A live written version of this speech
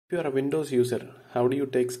If you are a Windows user, how do you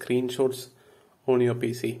take screenshots on your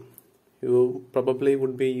PC? You probably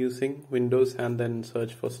would be using Windows and then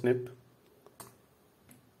search for snip.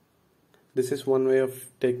 This is one way of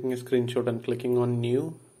taking a screenshot and clicking on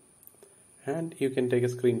new, and you can take a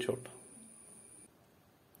screenshot.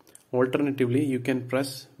 Alternatively, you can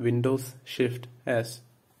press Windows Shift+S,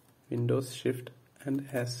 Windows Shift and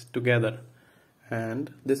S together,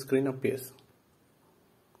 and this screen appears.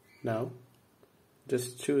 Now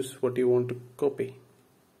just choose what you want to copy.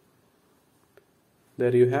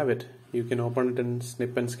 There you have it. You can open it in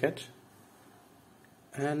Snip and Sketch,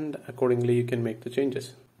 and accordingly you can make the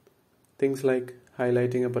changes. Things like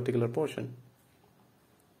highlighting a particular portion.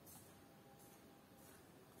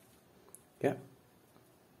 Yeah.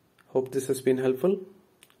 Hope this has been helpful.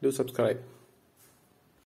 Do subscribe.